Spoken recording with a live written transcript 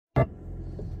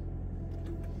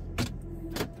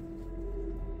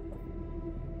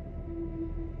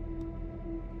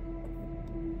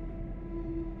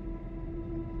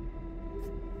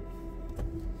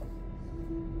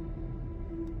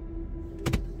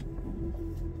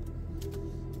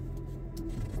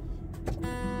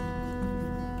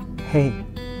Hey,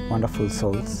 wonderful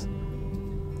souls.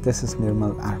 This is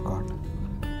Nirmal Arcot,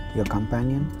 your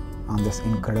companion on this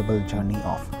incredible journey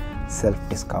of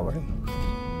self-discovery.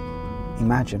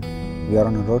 Imagine we are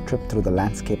on a road trip through the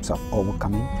landscapes of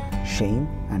overcoming shame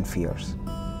and fears.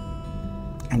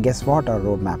 And guess what our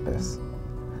roadmap is?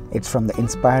 It's from the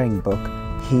inspiring book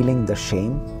Healing the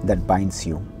Shame That Binds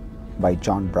You by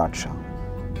John Bradshaw.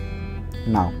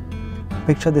 Now,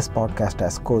 picture this podcast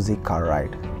as cozy car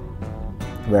ride,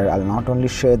 where I'll not only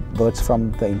share words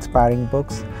from the inspiring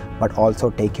books, but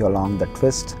also take you along the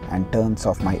twists and turns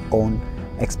of my own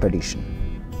expedition.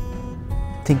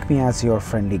 Think me as your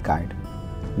friendly guide,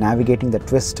 navigating the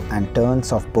twists and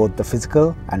turns of both the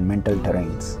physical and mental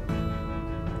terrains.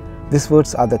 These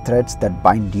words are the threads that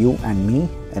bind you and me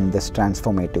in this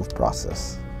transformative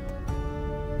process.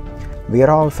 We are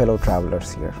all fellow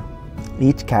travelers here,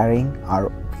 each carrying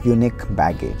our unique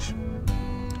baggage.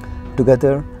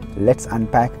 Together, let's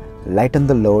unpack, lighten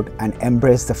the load, and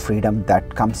embrace the freedom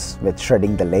that comes with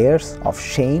shredding the layers of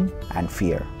shame and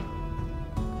fear.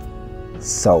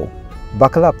 So,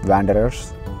 buckle up,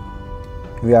 wanderers.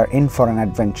 We are in for an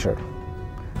adventure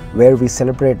where we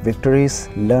celebrate victories,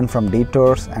 learn from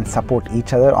detours, and support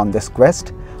each other on this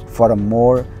quest for a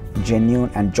more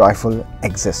genuine and joyful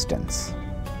existence.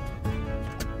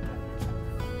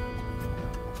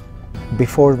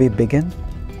 Before we begin,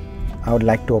 I would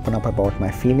like to open up about my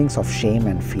feelings of shame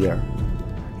and fear.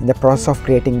 In the process of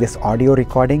creating this audio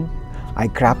recording, I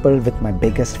grappled with my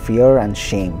biggest fear and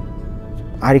shame.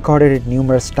 I recorded it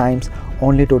numerous times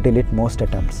only to delete most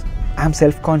attempts. I am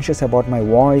self-conscious about my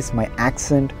voice, my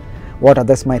accent, what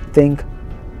others might think.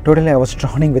 Totally, I was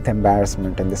drowning with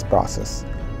embarrassment in this process.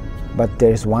 But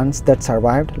there is one that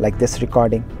survived, like this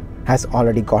recording has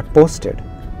already got posted.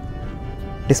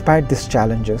 Despite these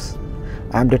challenges,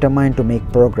 I am determined to make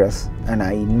progress, and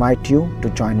I invite you to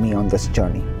join me on this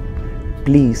journey.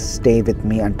 Please stay with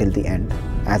me until the end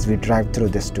as we drive through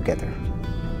this together.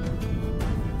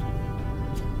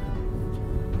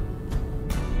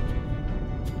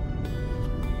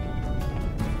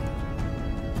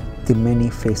 The many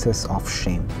faces of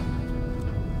shame.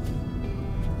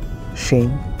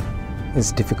 Shame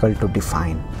is difficult to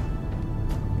define.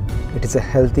 It is a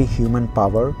healthy human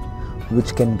power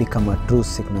which can become a true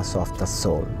sickness of the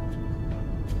soul.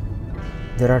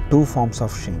 There are two forms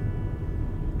of shame: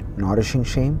 nourishing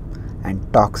shame and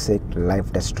toxic,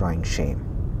 life-destroying shame.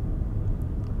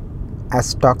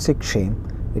 As toxic shame,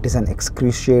 it is an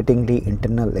excruciatingly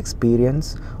internal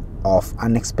experience of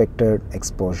unexpected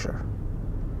exposure.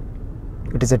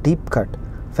 It is a deep cut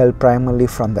felt primarily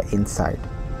from the inside.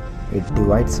 It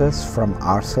divides us from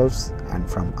ourselves and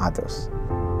from others.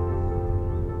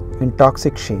 In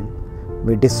toxic shame,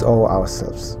 we disown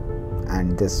ourselves,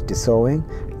 and this disowning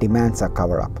demands a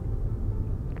cover-up.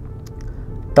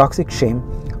 Toxic shame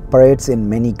parades in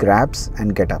many grabs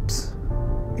and get-ups.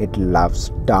 It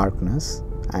loves darkness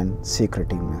and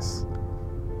secretiveness.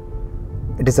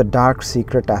 It is a dark,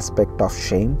 secret aspect of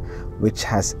shame which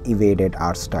has evaded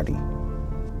our study.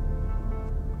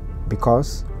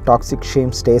 Because toxic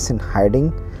shame stays in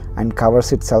hiding and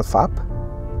covers itself up,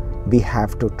 we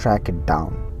have to track it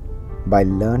down by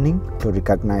learning to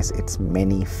recognize its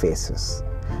many faces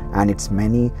and its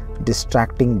many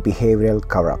distracting behavioral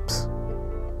cover-ups.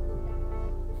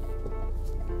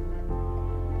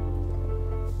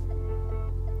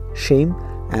 Shame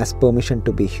as permission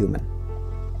to be human.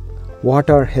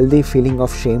 What our healthy feeling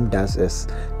of shame does is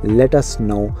let us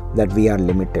know that we are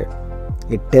limited.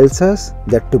 It tells us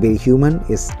that to be human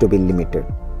is to be limited.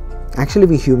 Actually,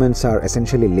 we humans are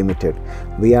essentially limited.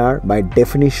 We are by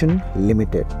definition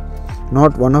limited.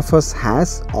 Not one of us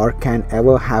has or can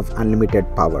ever have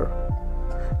unlimited power.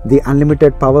 The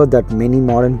unlimited power that many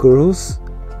modern gurus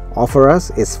offer us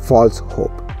is false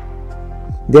hope.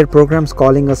 Their programs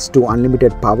calling us to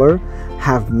unlimited power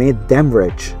have made them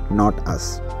rich, not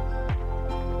us.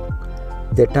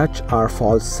 They touch our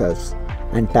false selves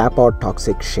and tap our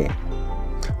toxic shame.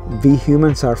 We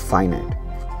humans are finite.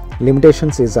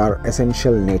 Limitations is our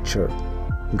essential nature.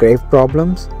 Grave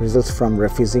problems result from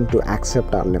refusing to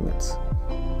accept our limits.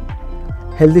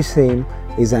 Healthy shame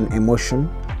is an emotion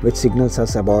which signals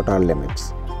us about our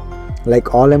limits.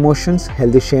 Like all emotions,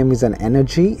 healthy shame is an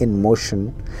energy in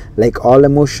motion. Like all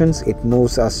emotions, it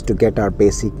moves us to get our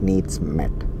basic needs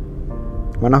met.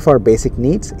 One of our basic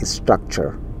needs is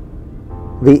structure.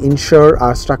 We ensure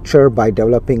our structure by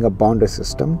developing a boundary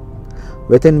system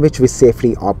within which we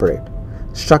safely operate.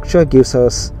 Structure gives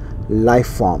us life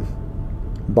form.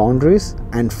 Boundaries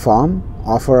and form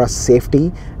offer us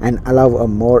safety and allow a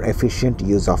more efficient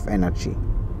use of energy.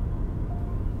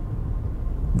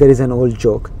 There is an old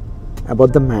joke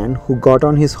about the man who got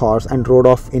on his horse and rode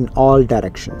off in all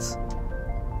directions.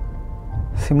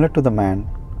 Similar to the man,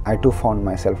 I too found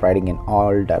myself riding in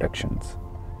all directions.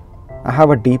 I have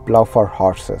a deep love for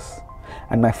horses,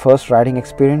 and my first riding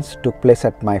experience took place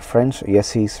at my friend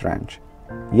Yessie's ranch.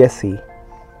 Yessie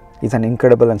is an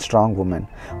incredible and strong woman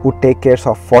who takes care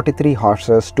of 43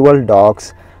 horses, 12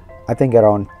 dogs, I think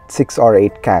around 6 or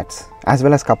 8 cats, as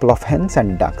well as a couple of hens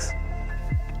and ducks.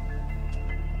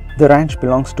 The ranch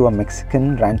belongs to a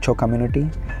Mexican rancho community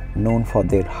known for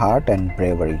their heart and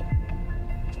bravery.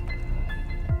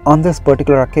 On this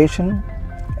particular occasion,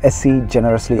 Essie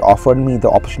generously offered me the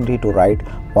opportunity to ride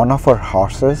one of her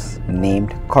horses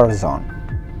named Corazon,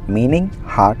 meaning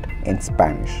heart in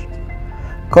Spanish.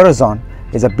 Corazon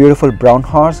is a beautiful brown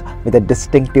horse with a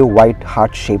distinctive white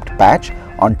heart-shaped patch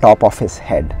on top of his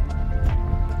head.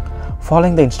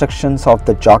 Following the instructions of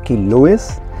the jockey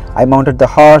Luis, I mounted the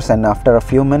horse and after a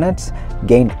few minutes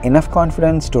gained enough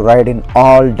confidence to ride in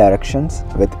all directions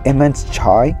with immense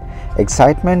joy,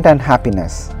 excitement and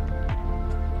happiness.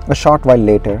 A short while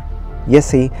later,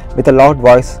 Yessie, with a loud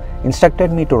voice,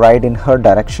 instructed me to ride in her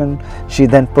direction. She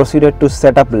then proceeded to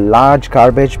set up large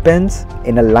garbage bins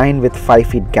in a line with 5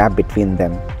 feet gap between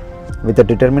them. With a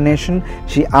determination,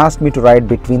 she asked me to ride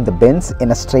between the bins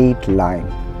in a straight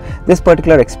line. This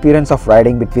particular experience of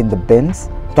riding between the bins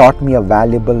taught me a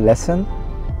valuable lesson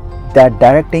that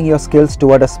directing your skills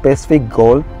toward a specific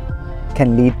goal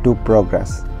can lead to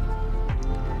progress.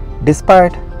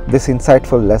 Despite this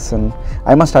insightful lesson,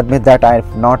 I must admit that I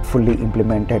have not fully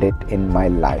implemented it in my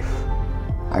life.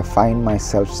 I find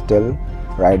myself still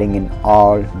riding in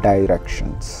all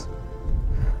directions.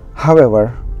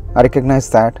 However, I recognize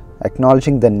that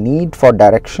acknowledging the need for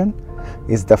direction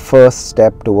is the first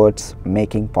step towards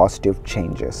making positive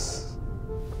changes.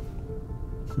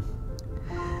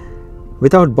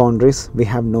 Without boundaries, we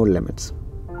have no limits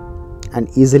and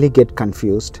easily get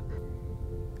confused.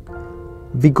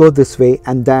 We go this way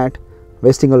and that,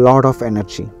 wasting a lot of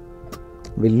energy.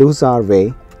 We lose our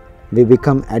way. We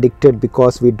become addicted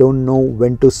because we don't know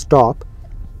when to stop.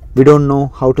 We don't know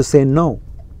how to say no.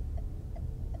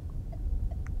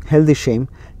 Healthy shame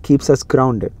keeps us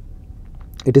grounded.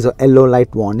 It is a yellow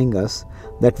light warning us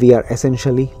that we are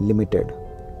essentially limited.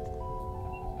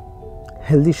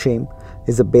 Healthy shame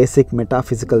is a basic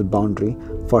metaphysical boundary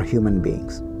for human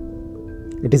beings.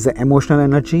 It is the emotional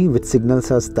energy which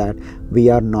signals us that we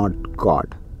are not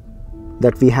God,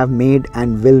 that we have made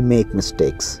and will make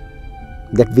mistakes,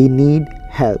 that we need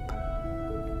help.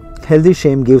 Healthy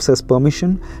shame gives us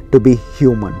permission to be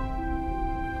human.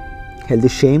 Healthy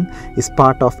shame is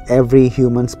part of every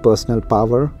human's personal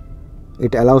power.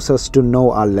 It allows us to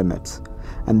know our limits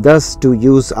and thus to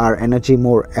use our energy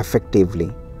more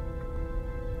effectively.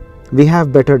 We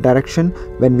have better direction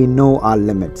when we know our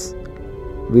limits.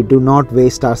 We do not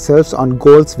waste ourselves on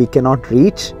goals we cannot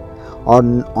reach or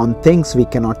on things we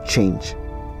cannot change.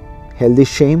 Healthy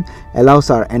shame allows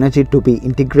our energy to be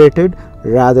integrated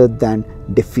rather than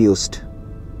diffused.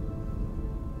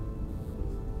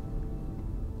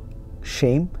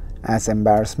 Shame as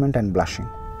embarrassment and blushing.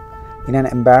 In an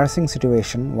embarrassing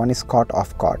situation, one is caught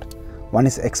off guard. One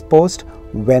is exposed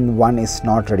when one is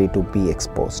not ready to be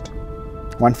exposed.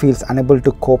 One feels unable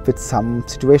to cope with some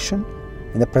situation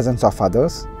in the presence of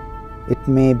others. It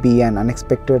may be an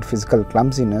unexpected physical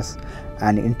clumsiness,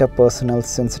 an interpersonal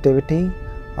sensitivity,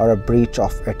 or a breach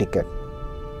of etiquette.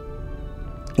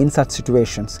 In such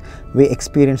situations, we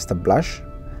experience the blush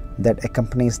that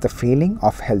accompanies the feeling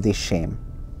of healthy shame.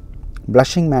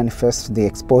 Blushing manifests the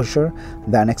exposure,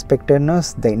 the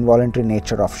unexpectedness, the involuntary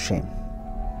nature of shame.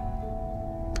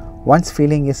 Once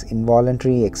feeling is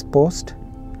involuntarily exposed,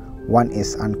 one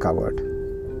is uncovered.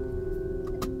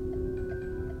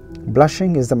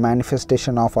 Blushing is the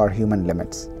manifestation of our human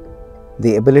limits.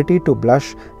 The ability to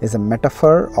blush is a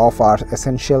metaphor of our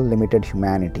essential limited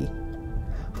humanity.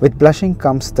 With blushing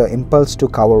comes the impulse to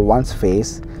cover one's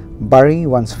face, bury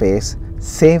one's face,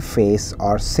 save face,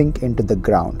 or sink into the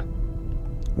ground.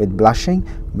 With blushing,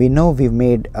 we know we've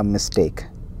made a mistake.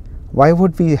 Why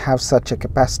would we have such a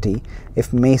capacity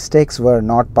if mistakes were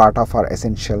not part of our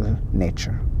essential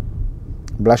nature?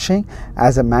 Blushing,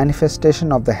 as a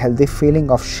manifestation of the healthy feeling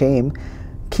of shame,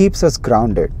 keeps us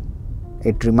grounded.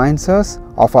 It reminds us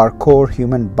of our core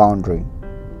human boundary.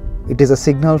 It is a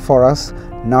signal for us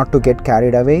not to get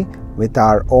carried away with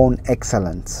our own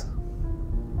excellence.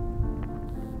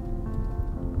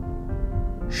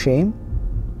 Shame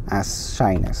as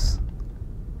shyness.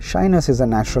 Shyness is a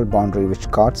natural boundary which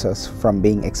guards us from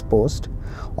being exposed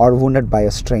or wounded by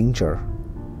a stranger.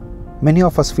 Many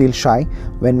of us feel shy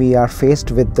when we are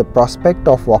faced with the prospect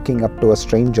of walking up to a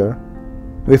stranger.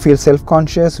 We feel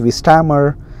self-conscious, we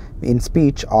stammer in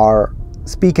speech or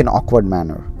speak in awkward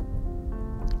manner.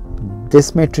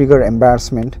 This may trigger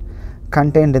embarrassment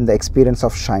contained in the experience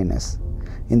of shyness,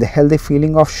 in the healthy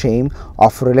feeling of shame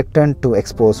of reluctance to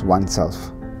expose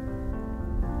oneself.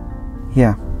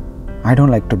 Yeah, I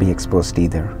don't like to be exposed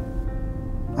either.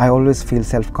 I always feel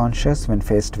self-conscious when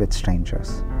faced with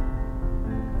strangers.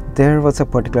 There was a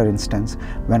particular instance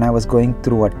when I was going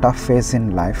through a tough phase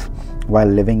in life while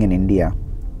living in India.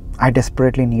 I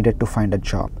desperately needed to find a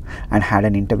job and had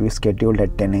an interview scheduled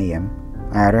at 10 a.m.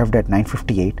 I arrived at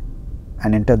 9:58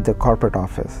 and entered the corporate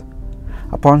office.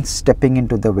 Upon stepping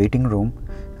into the waiting room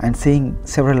and seeing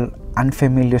several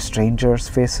unfamiliar strangers'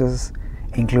 faces,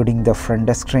 including the front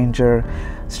desk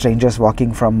strangers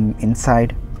walking from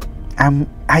inside,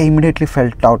 I immediately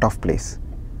felt out of place.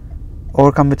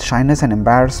 Overcome with shyness and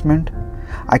embarrassment,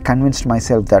 I convinced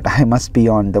myself that I must be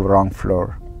on the wrong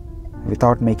floor.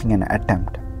 Without making an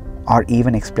attempt or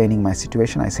even explaining my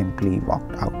situation, I simply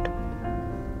walked out.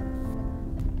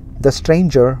 The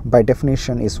stranger, by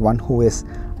definition, is one who is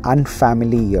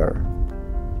unfamiliar.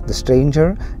 The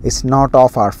stranger is not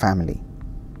of our family.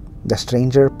 The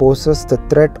stranger poses the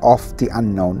threat of the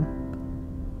unknown.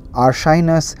 Our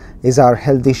shyness is our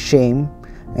healthy shame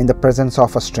in the presence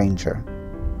of a stranger.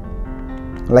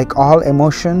 Like all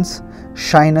emotions,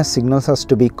 shyness signals us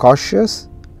to be cautious,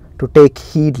 to take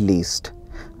heed lest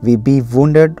we be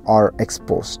wounded or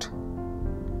exposed.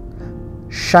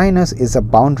 Shyness is a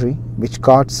boundary which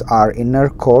guards our inner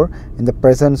core in the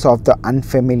presence of the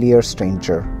unfamiliar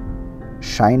stranger.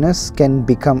 Shyness can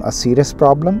become a serious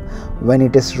problem when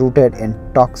it is rooted in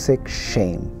toxic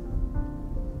shame.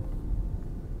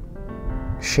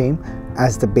 Shame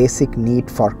as the basic need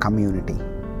for community.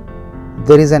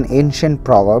 There is an ancient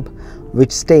proverb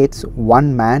which states,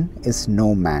 "One man is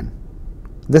no man."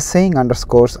 This saying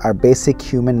underscores our basic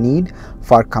human need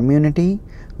for community,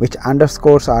 which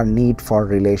underscores our need for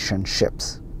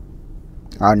relationships,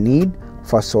 our need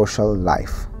for social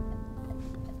life.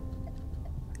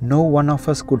 No one of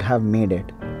us could have made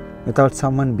it without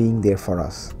someone being there for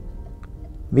us.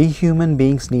 We human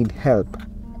beings need help.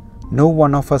 No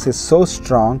one of us is so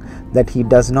strong that he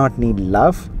does not need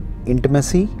love,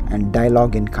 intimacy, and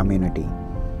dialogue in community.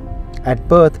 At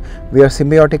birth, we are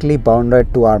symbiotically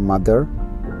bounded to our mother.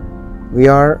 We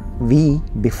are we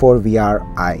before we are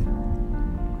I.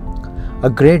 A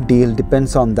great deal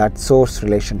depends on that source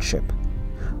relationship.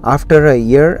 After a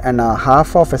year and a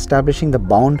half of establishing the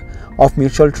bond of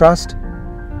mutual trust,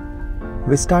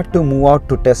 we start to move out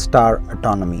to test our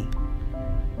autonomy.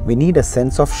 We need a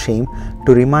sense of shame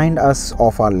to remind us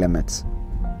of our limits.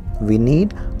 We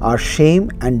need our shame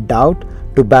and doubt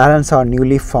to balance our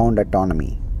newly found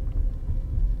autonomy.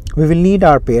 We will need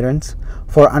our parents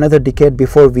for another decade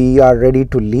before we are ready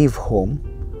to leave home.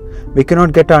 We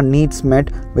cannot get our needs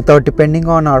met without depending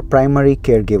on our primary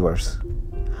caregivers.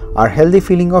 Our healthy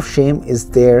feeling of shame is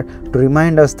there to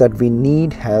remind us that we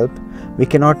need help. We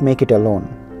cannot make it alone.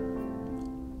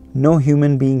 No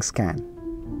human beings can.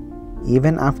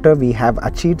 Even after we have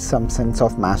achieved some sense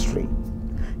of mastery,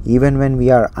 even when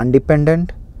we are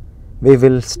independent, we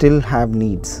will still have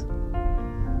needs.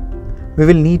 We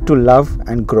will need to love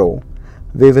and grow.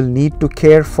 We will need to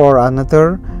care for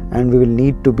another, and we will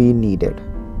need to be needed.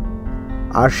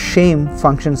 Our shame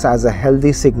functions as a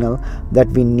healthy signal that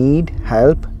we need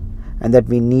help and that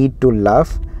we need to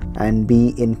love and be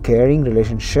in caring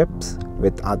relationships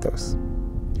with others.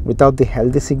 Without the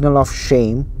healthy signal of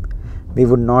shame, we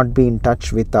would not be in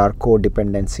touch with our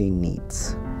codependency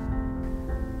needs.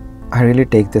 I really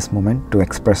take this moment to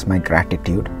express my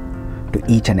gratitude to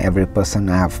each and every person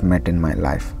I have met in my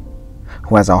life,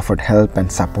 who has offered help and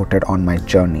supported on my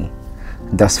journey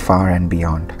thus far and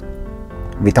beyond.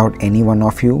 Without any one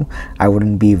of you, I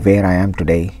wouldn't be where I am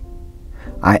today.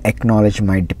 I acknowledge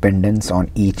my dependence on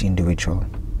each individual,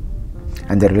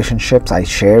 and the relationships I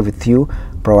share with you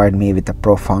provide me with a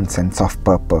profound sense of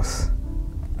purpose.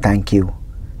 Thank you.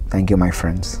 Thank you, my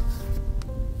friends.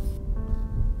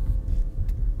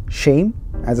 Shame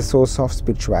as a source of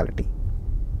spirituality.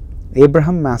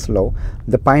 Abraham Maslow,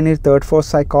 the pioneer third-force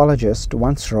psychologist,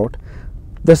 once wrote,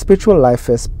 "The spiritual life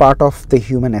is part of the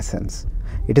human essence.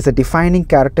 It is a defining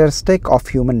characteristic of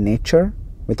human nature,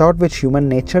 without which human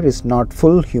nature is not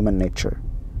full human nature."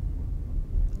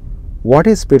 What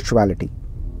is spirituality?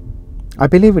 I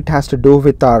believe it has to do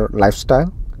with our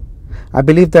lifestyle. I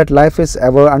believe that life is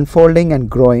ever unfolding and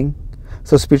growing,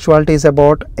 so spirituality is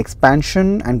about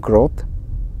expansion and growth.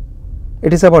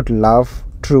 It is about love,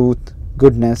 truth,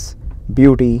 goodness,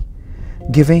 beauty,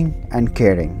 giving and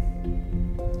caring.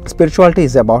 Spirituality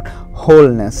is about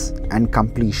wholeness and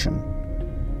completion.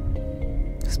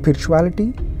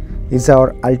 Spirituality is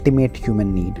our ultimate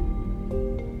human need.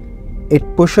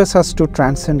 It pushes us to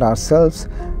transcend ourselves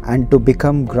and to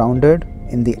become grounded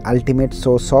in the ultimate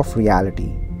source of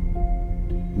reality.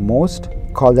 Most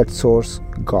call that source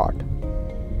God.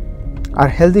 Our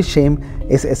healthy shame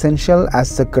is essential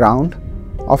as the ground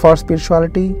of our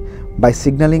spirituality by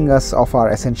signaling us of our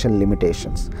essential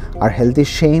limitations. Our healthy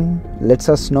shame lets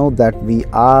us know that we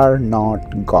are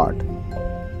not God.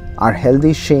 Our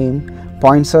healthy shame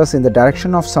points us in the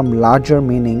direction of some larger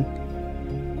meaning.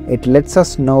 It lets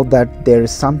us know that there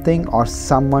is something or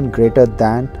someone greater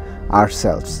than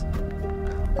ourselves.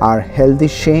 Our healthy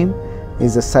shame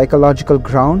is the psychological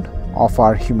ground of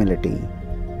our humility.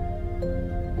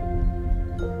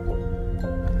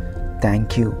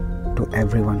 Thank you to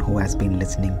everyone who has been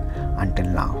listening until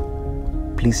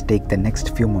now. Please take the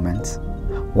next few moments,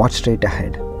 watch straight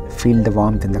ahead, feel the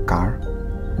warmth in the car,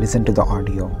 listen to the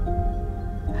audio,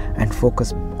 and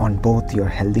focus on both your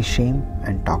healthy shame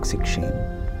and toxic shame.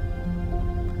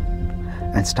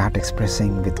 And start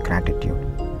expressing with gratitude.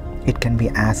 It can be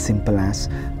as simple as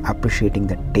appreciating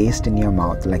the taste in your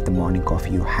mouth, like the morning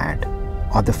coffee you had,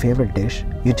 or the favorite dish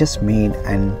you just made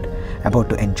and about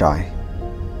to enjoy.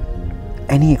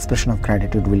 Any expression of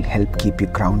gratitude will help keep you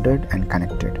grounded and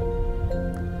connected.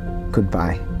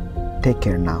 Goodbye. Take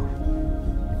care now.